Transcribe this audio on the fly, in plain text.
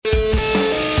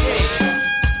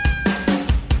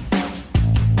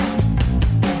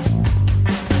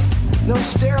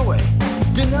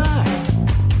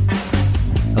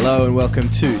and welcome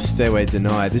to Stairway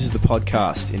Denied. This is the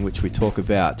podcast in which we talk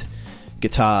about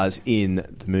guitars in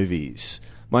the movies.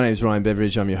 My name is Ryan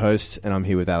Beveridge, I'm your host, and I'm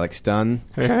here with Alex Dunn.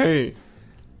 Hey.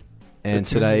 And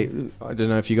today, I don't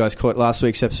know if you guys caught last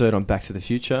week's episode on Back to the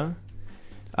Future,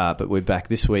 but we're back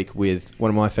this week with one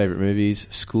of my favourite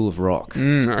movies, School of Rock.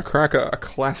 A cracker, a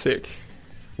classic.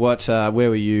 Where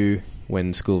were you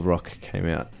when School of Rock came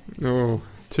out? Oh,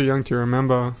 too young to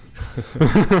remember.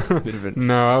 Bit of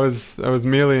No, I was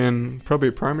merely in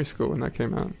probably primary school when that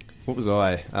came out. What was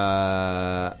I?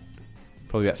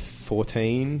 Probably about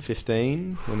 14,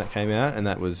 15 when that came out, and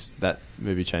that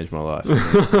movie changed my life.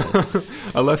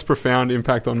 A less profound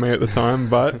impact on me at the time,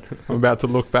 but I'm about to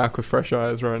look back with fresh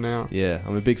eyes right now. Yeah,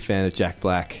 I'm a big fan of Jack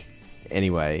Black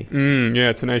anyway.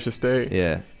 Yeah, Tenacious D.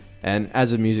 Yeah. And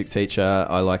as a music teacher,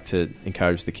 I like to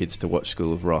encourage the kids to watch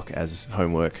School of Rock as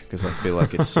homework because I feel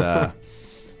like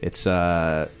it's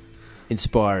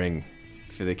inspiring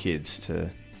for the kids to...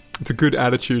 It's a good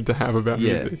attitude to have about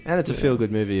music. And it's a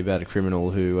feel-good movie about a criminal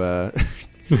who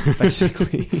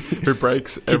basically... who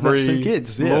breaks every some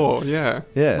kids, law. Yeah.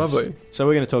 Lovely. So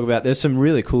we're going to talk about... There's some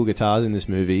really cool guitars in this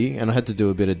movie, and I had to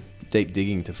do a bit of deep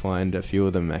digging to find a few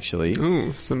of them, actually.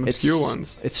 Ooh, some obscure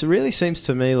ones. It really seems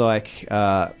to me like...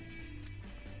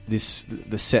 the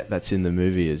set that's in the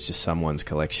movie is just someone's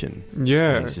collection.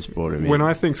 Yeah. And he's just brought him in. When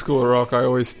I think School of Rock, I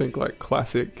always think like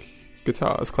classic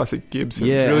guitars, classic Gibsons,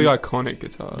 really iconic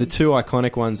guitars. The two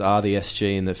iconic ones are the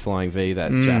SG and the Flying V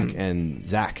that Jack and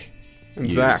Zach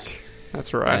use. Zach,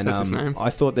 that's right, and, that's his name.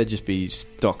 I thought they'd just be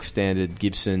stock standard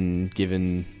Gibson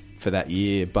given for that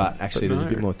year, but actually there's a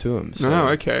bit more to them. So, no,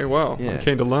 okay, well, I'm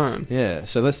keen to learn. Yeah,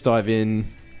 so let's dive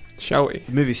in. Shall we?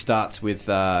 The movie starts with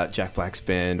Jack Black's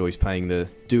band, or he's playing the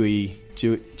Dewey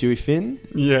Finn.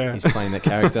 Yeah. He's playing that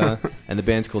character, and the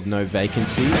band's called No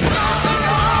Vacancy.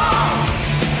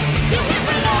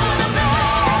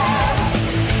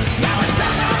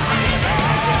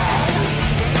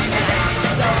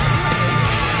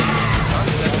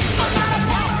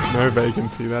 No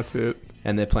Vacancy, that's it.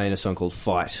 And they're playing a song called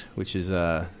Fight, which is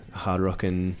a hard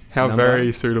rockin' How number.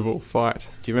 very suitable, Fight.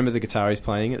 Do you remember the guitar he's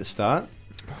playing at the start?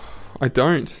 I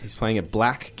don't. He's playing a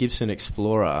black Gibson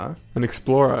Explorer. An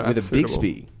Explorer, with a suitable.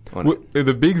 Bigsby on it. With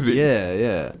a Bigsby?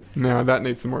 Yeah. No, that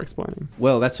needs some more explaining.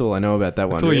 Well, that's all I know about that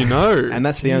one. That's all you know. And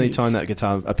that's the only time that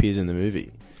guitar appears in the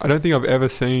movie. I don't think I've ever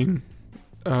seen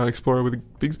an Explorer with a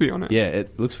Bigsby on it. Yeah,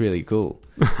 it looks really cool.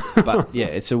 But yeah,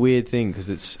 it's a weird thing because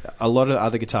it's a lot of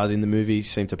other guitars in the movie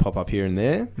seem to pop up here and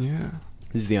there. Yeah.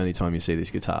 This is the only time you see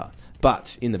this guitar.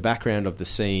 But in the background of the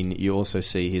scene, you also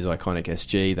see his iconic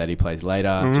SG that he plays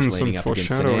later, just leaning up against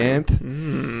an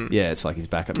amp. Yeah, it's like his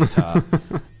backup guitar.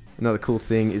 Another cool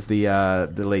thing is the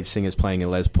lead singer's playing a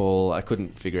Les Paul. I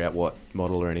couldn't figure out what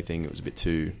model or anything. It was a bit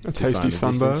too tasty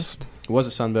Sunburst. It was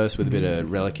a Sunburst with a bit of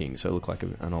relicking, so it looked like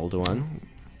an older one.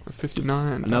 A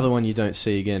 59. Another one you don't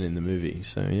see again in the movie.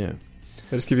 So yeah,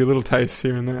 they just give you a little taste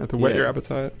here and there to whet your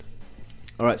appetite.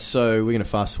 All right, so we're going to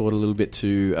fast forward a little bit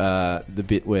to the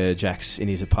bit where Jack's in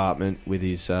his apartment with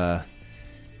his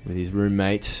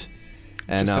roommate,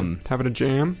 and having a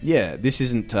jam. Yeah, this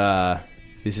isn't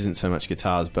so much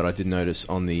guitars, but I did notice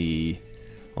on the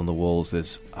walls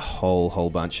there's a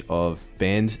whole bunch of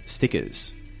band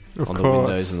stickers the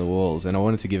windows and the walls, and I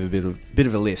wanted to give a bit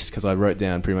of a list because I wrote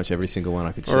down pretty much every single one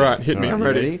I could see. All right, hit me, I'm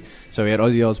ready. So we had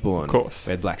Ozzy Osbourne, of course.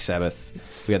 We had Black Sabbath,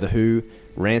 we had The Who,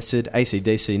 Rancid,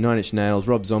 AC/DC, Nine Inch Nails,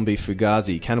 Rob Zombie,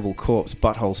 Fugazi, Cannibal Corpse,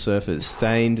 Butthole Surfers,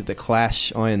 Stained, The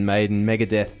Clash, Iron Maiden,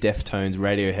 Megadeth, Deftones,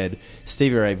 Radiohead,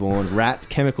 Stevie Ray Vaughan, Rat,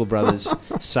 Chemical Brothers,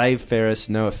 Save Ferris,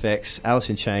 NoFX, Alice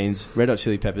in Chains, Red Hot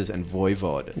Chili Peppers, and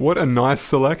Voivod. What a nice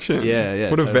selection. Yeah.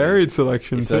 What a varied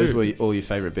selection, if too. If those were all your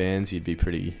favourite bands, you'd be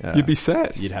pretty... you'd be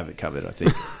set. You'd have it covered, I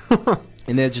think.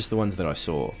 And they're just the ones that I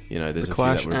saw. You know, there's the a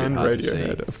Clash few that were a bit hard to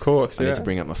see. Of course, I need to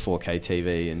bring up my 4K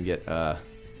TV and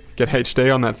get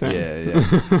HD on that thing. Yeah.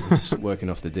 Just working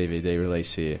off the DVD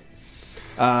release here.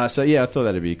 So yeah, I thought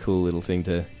that'd be a cool little thing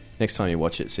to... Next time you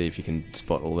watch it, see if you can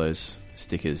spot all those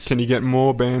stickers. Can you get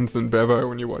more bands than Bevo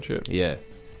when you watch it? Yeah.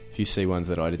 If you see ones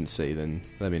that I didn't see, then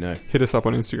let me know. Hit us up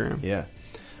on Instagram. Yeah.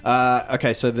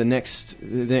 Okay, so the next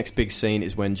big scene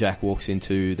is when Jack walks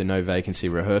into the No Vacancy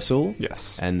rehearsal.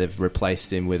 Yes. And they've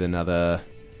replaced him with another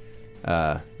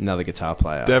guitar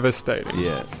player. Devastating.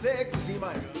 Yeah.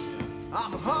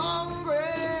 I'm hungry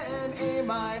and A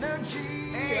minor G.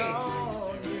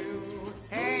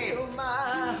 Hey,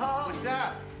 what's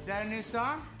up? Is that a new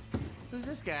song? Who's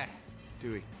this guy?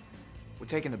 Dewey. We're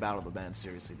taking the Battle of the Bands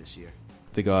seriously this year.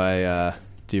 The guy,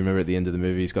 do you remember at the end of the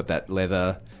movie, he's got that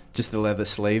leather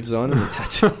sleeves on and the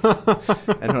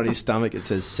tattoo. And on his stomach it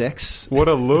says sex. What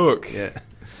a look. Yeah.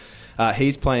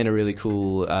 He's playing a really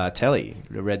cool telly,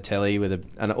 a red telly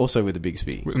and also with a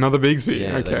Bigsby. Another Bigsby,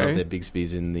 Yeah, okay. they love their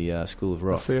Bigsbys in the School of I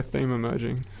Rock. see a theme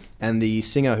emerging. And the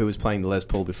singer who was playing the Les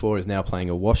Paul before is now playing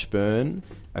a Washburn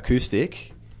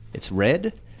acoustic. It's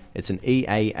red. It's an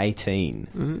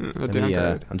EA18. A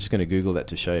downgrade. I'm just going to Google that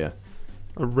to show you.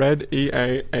 A red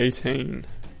EA18.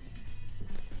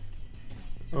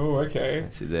 Oh, okay.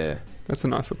 That's it there. That's a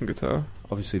nice looking guitar.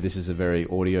 Obviously, this is a very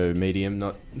audio medium.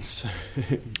 Not so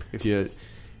if you're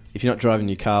not driving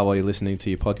your car while you're listening to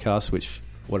your podcast, which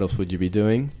what else would you be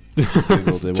doing?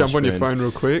 Google the Jump on your Washburn phone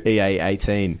real quick.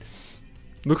 EA18.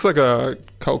 Looks like a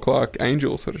Cole Clark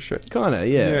Angel sort of shit. Kind of,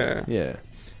 yeah.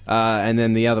 And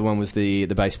then the other one was the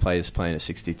bass players playing a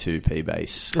 62p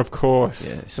bass. Of course.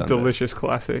 Yeah, a Sunburst. delicious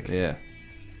classic. Yeah.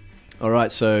 All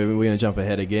right, so we're going to jump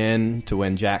ahead again to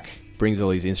when Jack brings all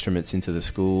his instruments into the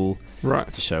school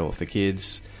Right. to show off the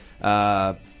kids.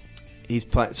 He's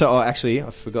playing. So, actually, I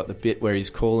forgot the bit where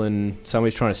he's calling.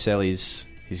 Somebody's trying to sell his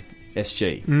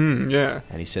SG. Yeah.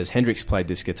 And he says, Hendrix played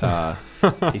this guitar.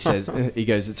 He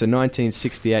goes, it's a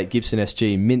 1968 Gibson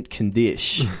SG, mint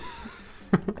condition.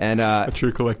 And A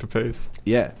true collector piece.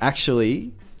 yeah,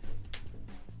 actually,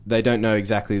 they don't know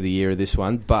exactly the year of this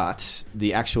one, but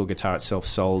the actual guitar itself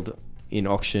sold in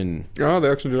auction Oh, they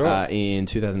auctioned it off. in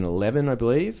 2011, I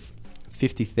believe.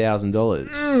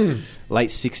 $50,000. Late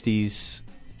 60s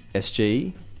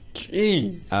SG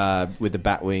Jeez. with the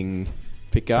Batwing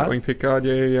pickguard. Batwing pickguard,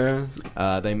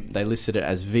 yeah. They listed it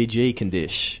as VG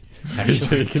condition.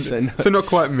 Actually, so not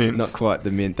quite mint. not quite the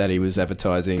mint that he was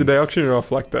advertising. Did they auction it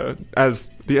off like as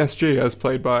the SG as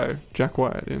played by Jack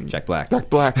White in Jack Black. Jack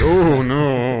Black? Oh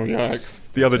no, yikes!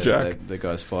 The other So Jack. the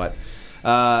guys fight.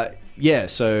 Yeah,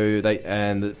 so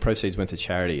the proceeds went to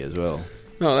charity as well.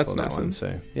 Oh, that's for that nice. one.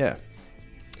 So yeah,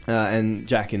 and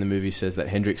Jack in the movie says that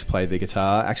Hendrix played the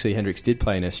guitar. Actually, Hendrix did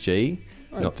play an SG,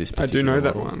 not this I particular do know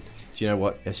that model. one. Do you know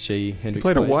what SG Hendrix He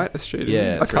played a white SG, didn't he? Yeah,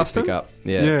 A that's where he custom? pick up.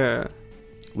 Yeah, Yeah.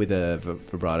 with a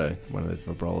vibrato, one of the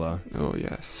vibrola Oh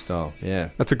yes. style. Yeah,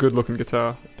 That's a good looking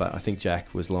guitar. but I think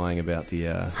Jack was lying about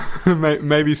the.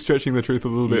 Maybe stretching the truth a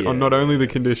little bit Yeah. on not only the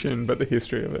condition but the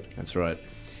history of it. That's right.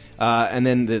 And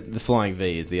then the Flying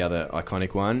V is the other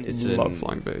iconic one. It's Love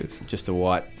flying bees. just a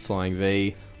white Flying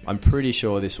V. I'm pretty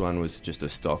sure this one was just a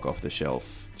stock off the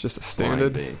shelf. Just a Flying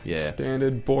standard, V, yeah.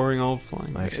 standard, boring old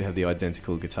flying. I actually have the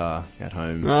identical guitar at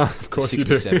home. Of course you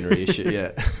do. 67 reissue,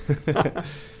 yeah.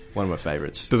 One of my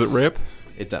favourites. Does it rip?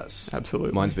 It does.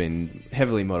 Absolutely. Mine's been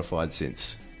heavily modified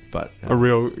since, but a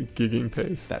real gigging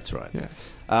piece. that's right.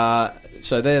 Yes.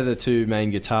 So they're the two main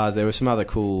guitars. There were some other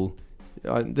cool.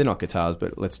 They're not guitars,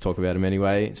 but let's talk about them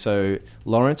anyway. So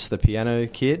Lawrence, the piano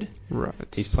kid, Right.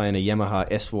 he's playing a Yamaha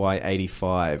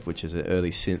SY85, which is an early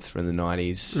synth from the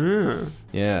 90s. Yeah.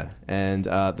 Yeah, and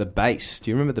the bass. Do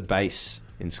you remember the bass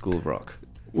in School of Rock?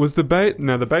 Was the bass?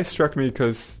 No, the bass struck me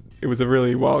because it was a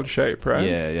really wild shape, right?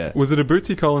 Yeah. Was it a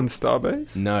Bootsy Collins star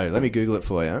bass? No, let me Google it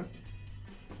for you.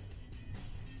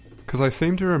 Because I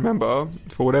seem to remember,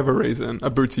 for whatever reason,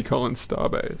 a Bootsy Collins star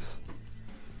bass.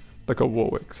 Like a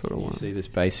Warwick sort of You one. see this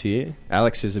bass here?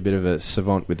 Alex is a bit of a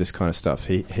savant with this kind of stuff.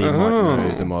 He might Oh.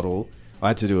 know the model. I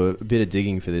had to do a bit of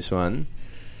digging for this one.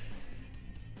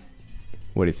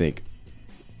 What do you think?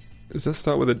 Does that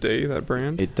start with a D, that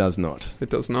brand? It does not. It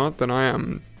does not. Then I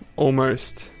am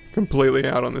almost completely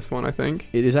out on this one, I think.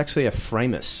 It is actually a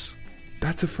Framus.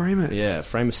 That's a Framus. Yeah,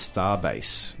 Framus Star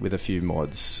bass with a few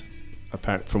mods.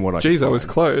 Apparent from what I Jeez, could I was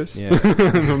find. close. Yeah.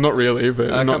 Not really, but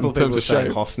A not couple in of people terms were of saying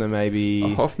shape. Hofner maybe,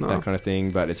 A Hofner. that kind of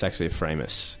thing, but it's actually a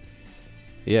Framus.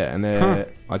 Yeah, and Huh.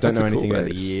 I don't That's know a cool anything about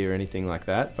the bass. year or anything like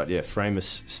that, but yeah,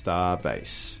 Framus Star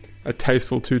bass. A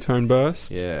tasteful two-tone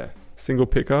burst. Yeah. Single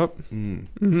pickup.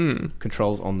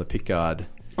 Controls on the pickguard.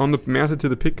 Mounted to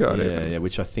the pickguard Yeah, even. yeah,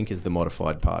 which I think is the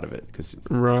modified part of it, because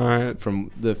Right. from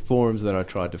the forums that I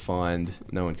tried to find,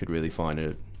 no one could really find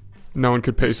it. No one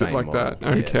could piece it Same like model, that. yeah.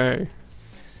 Okay.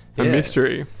 A Yeah.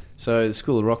 mystery. So the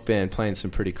School of Rock band playing some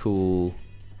pretty cool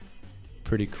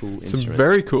instruments. Some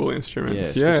very cool Yeah,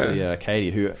 instruments. especially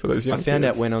Katie, who For those young I found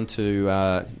kids. out went on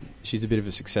to. She's a bit of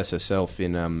a success herself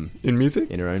in In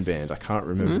music? her own band. I can't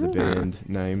remember the Ah. band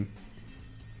name,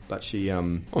 but she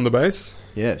On the bass?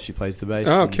 she plays the bass.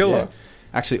 Oh, and, killer. yeah.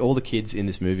 Actually, all the kids in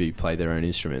this movie played their own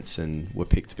instruments and were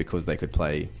picked because they could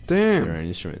play Damn. their own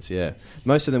instruments. Yeah,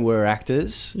 most of them were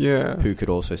actors Yeah. who could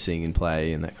also sing and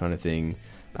play and that kind of thing.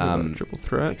 Triple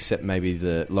threat. Except maybe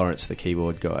the Lawrence, the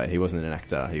keyboard guy. He wasn't an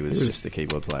actor. He was just a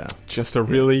keyboard player. Just a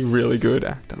really, really good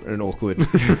actor. An awkward.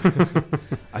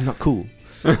 I'm not cool.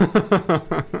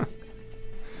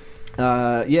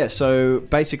 So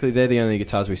basically they're the only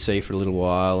guitars we see for a little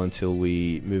while until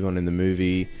we move on in the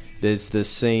movie. There's the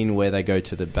scene where they go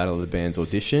to the Battle of the Bands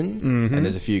audition, and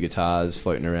there's a few guitars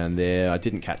floating around there. I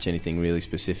didn't catch anything really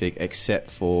specific,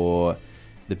 except for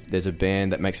there's a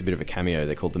band that makes a bit of a cameo.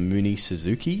 They're called the Mooney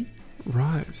Suzuki,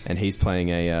 Right. and he's playing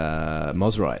a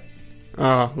Mosrite.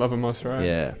 Oh, love a Moss, right?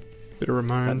 Yeah. Bit of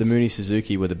Ramones. The Mooney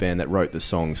Suzuki were the band that wrote the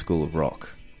song School of Rock.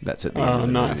 That's at the end of the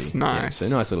movie. Nice. Yeah, so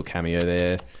nice little cameo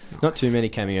there. Not too many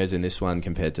cameos in this one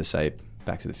compared to, say,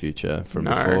 Back to the Future from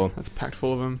before. That's packed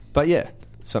full of them. But yeah,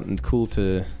 something cool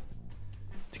to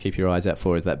keep your eyes out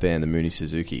for is that band, the Mooney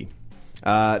Suzuki.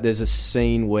 There's a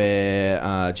scene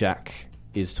where Jack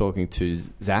is talking to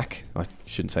Zach. I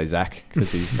shouldn't say Zach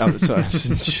because he's... sorry, I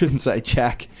shouldn't say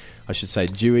Jack. I should say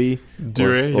Dewey.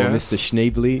 Dewey, or yes. Mr.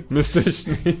 Schneebly. Mr.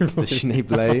 Schneebly. Mr.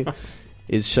 Schneebly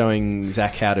is showing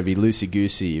Zach how to be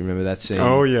loosey-goosey. Remember that scene?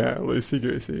 Oh, yeah.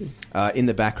 Loosey-goosey. In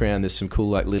the background, there's some cool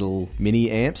like little mini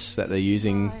amps that they're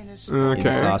using in the Okay.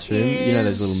 classroom. You know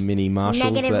those little mini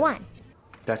Marshalls? -1.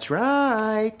 That's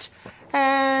right.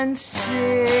 And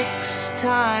 6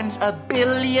 times a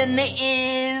billion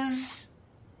is...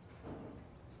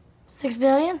 6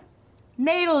 billion?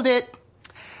 Nailed it.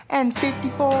 And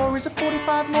 54 is a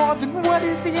 45 more than what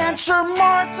is the answer,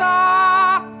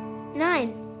 Marta?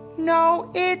 9. No,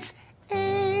 it's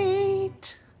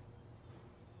 8.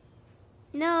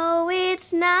 No,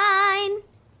 it's 9.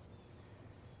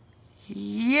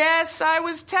 Yes, I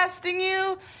was testing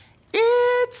you.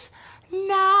 It's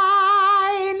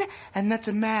 9. And that's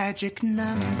a magic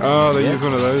number. Oh, they use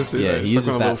one of those, do Yeah, they? he It's uses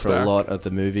like on that little for stack. a lot of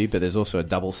the movie, but there's also a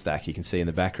double stack you can see in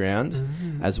the background,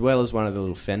 as well as one of the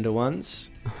little Fender ones,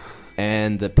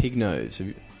 and the pig nose.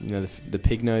 You know the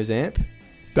pig nose amp?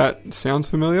 That sounds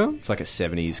familiar. It's like a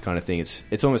 70s kind of thing.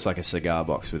 It's almost like a cigar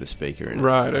box with a speaker in it.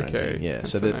 Right, kind of okay. thing. Yeah,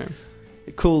 That's so the the name.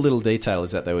 cool little detail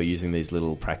is that they were using these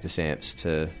little practice amps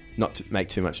to not to make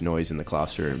too much noise in the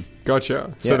classroom.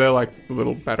 Gotcha. So Yeah. they're like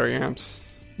little battery amps.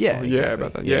 Yeah, Oh, exactly. yeah,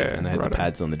 about that. Yeah, and they had righto. the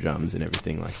pads on the drums and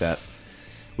everything like that.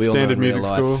 We all Standard know in real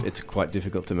music life, school. it's quite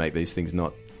difficult to make these things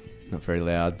not very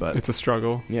loud, but It's a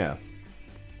struggle. yeah.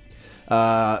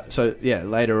 So yeah,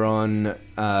 later on,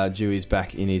 Dewey's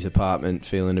back in his apartment,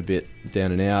 feeling a bit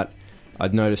down and out.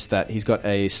 I'd noticed that he's got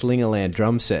a Slingerland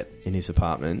drum set in his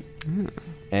apartment,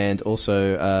 and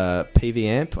also a PV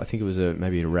amp. I think it was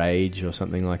maybe a Rage or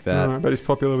something like that. I bet he's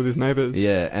popular with his neighbours.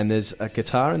 Yeah, and there's a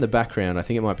guitar in the background. I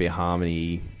think it might be a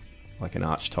Harmony, like an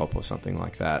arch top or something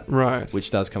like that. Right. Which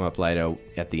does come up later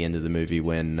at the end of the movie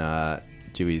when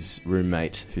Dewey's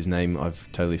roommate, whose name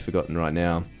I've totally forgotten right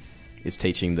now, is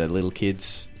teaching the little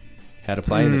kids how to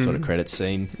play in this sort of credits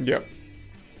scene. Yep.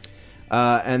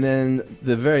 And then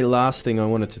the very last thing I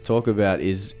wanted to talk about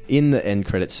is in the end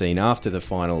credits scene after the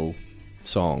final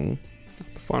song.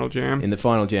 The final jam. In the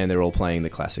final jam, they're all playing the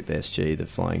classic, the SG, the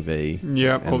Flying V.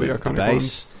 Yep, and all the iconic bass.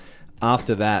 ones.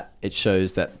 After that, it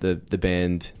shows that the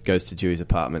band goes to Dewey's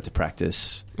apartment to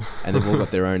practice, and they've all got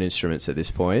their own instruments at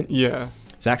this point. Yeah.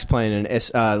 Zach's playing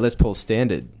an Les Paul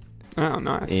Standard Oh,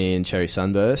 nice. in Cherry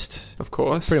Sunburst. Of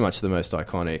course. Pretty much the most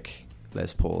iconic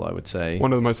Les Paul, I would say.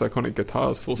 One of the most iconic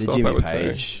guitars, full The stop, I Jimmy would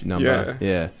Page say. number.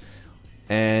 Yeah.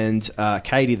 And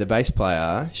Katie, the bass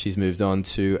player, she's moved on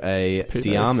to a P-bass.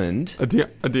 Diamond.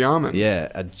 A Diamond? Yeah,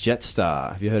 a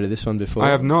Jetstar. Have you heard of this one before? I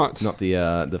have not. Not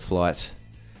the flight,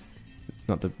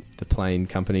 not the plane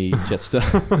company Jetstar.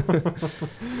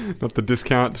 Not the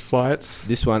discount flights.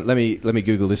 This one, let me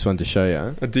Google this one to show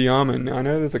you. A Diamond. I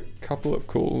know there's a couple of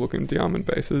cool looking Diamond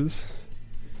basses.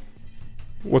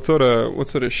 What sort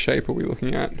of shape are we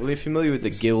looking at? Well, you're familiar with the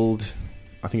Guild,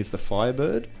 I think it's the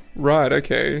Firebird. Right,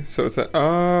 okay. So it's that.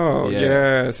 Oh, Yeah.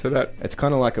 yeah. So that It's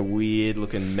kind of like a weird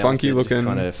looking, Funky looking-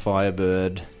 kind of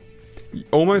Firebird.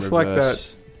 almost like that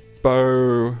reverse.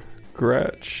 Bo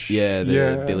Gretsch. Yeah,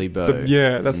 the Billy Bo.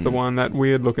 That's the one. That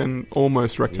weird looking,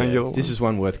 almost rectangular. Yeah, this one. is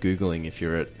one worth Googling if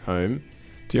you're at home.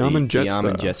 Diamond The Jetstar.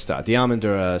 Diamond Jetstar. Diamond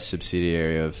are a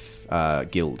subsidiary of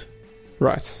Guild.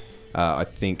 Right. I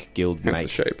think Guild Hence the make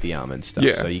shape. Diamond stuff,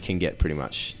 Yeah. so you can get pretty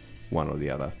much one or the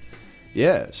other.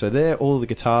 Yeah, so they're all the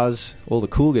guitars, all the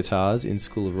cool guitars in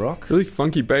School of Rock. Really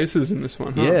funky basses in this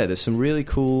one, huh? Yeah, there's some really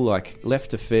cool, like,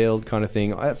 left of field kind of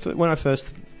thing. When I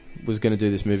first was going to do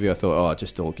this movie, I thought,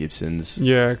 just all Gibsons.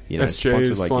 Yeah, You know,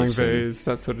 sponsored SJs, by Flying Gibson. V's,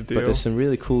 that sort of deal. But there's some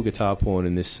really cool guitar porn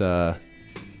in this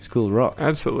School of Rock.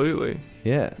 Absolutely.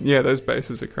 Yeah. Yeah, those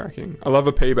basses are cracking. I love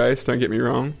a P bass, don't get me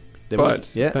wrong. There but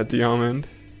was, yeah. that Diamond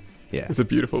Yeah. is a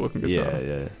beautiful looking guitar.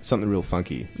 Yeah. Something real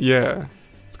funky. Yeah.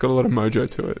 It's got a lot of mojo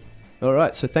to it. All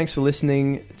right, so thanks for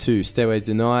listening to Stairway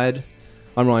Denied.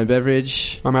 I'm Ryan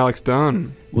Beveridge. I'm Alex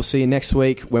Dunn. We'll see you next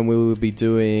week when we will be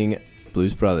doing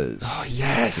Blues Brothers. Oh,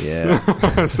 yes.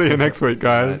 Yeah. See you next week,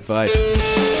 guys. All right, bye.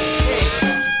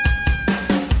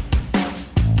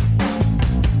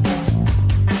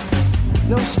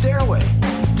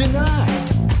 deny.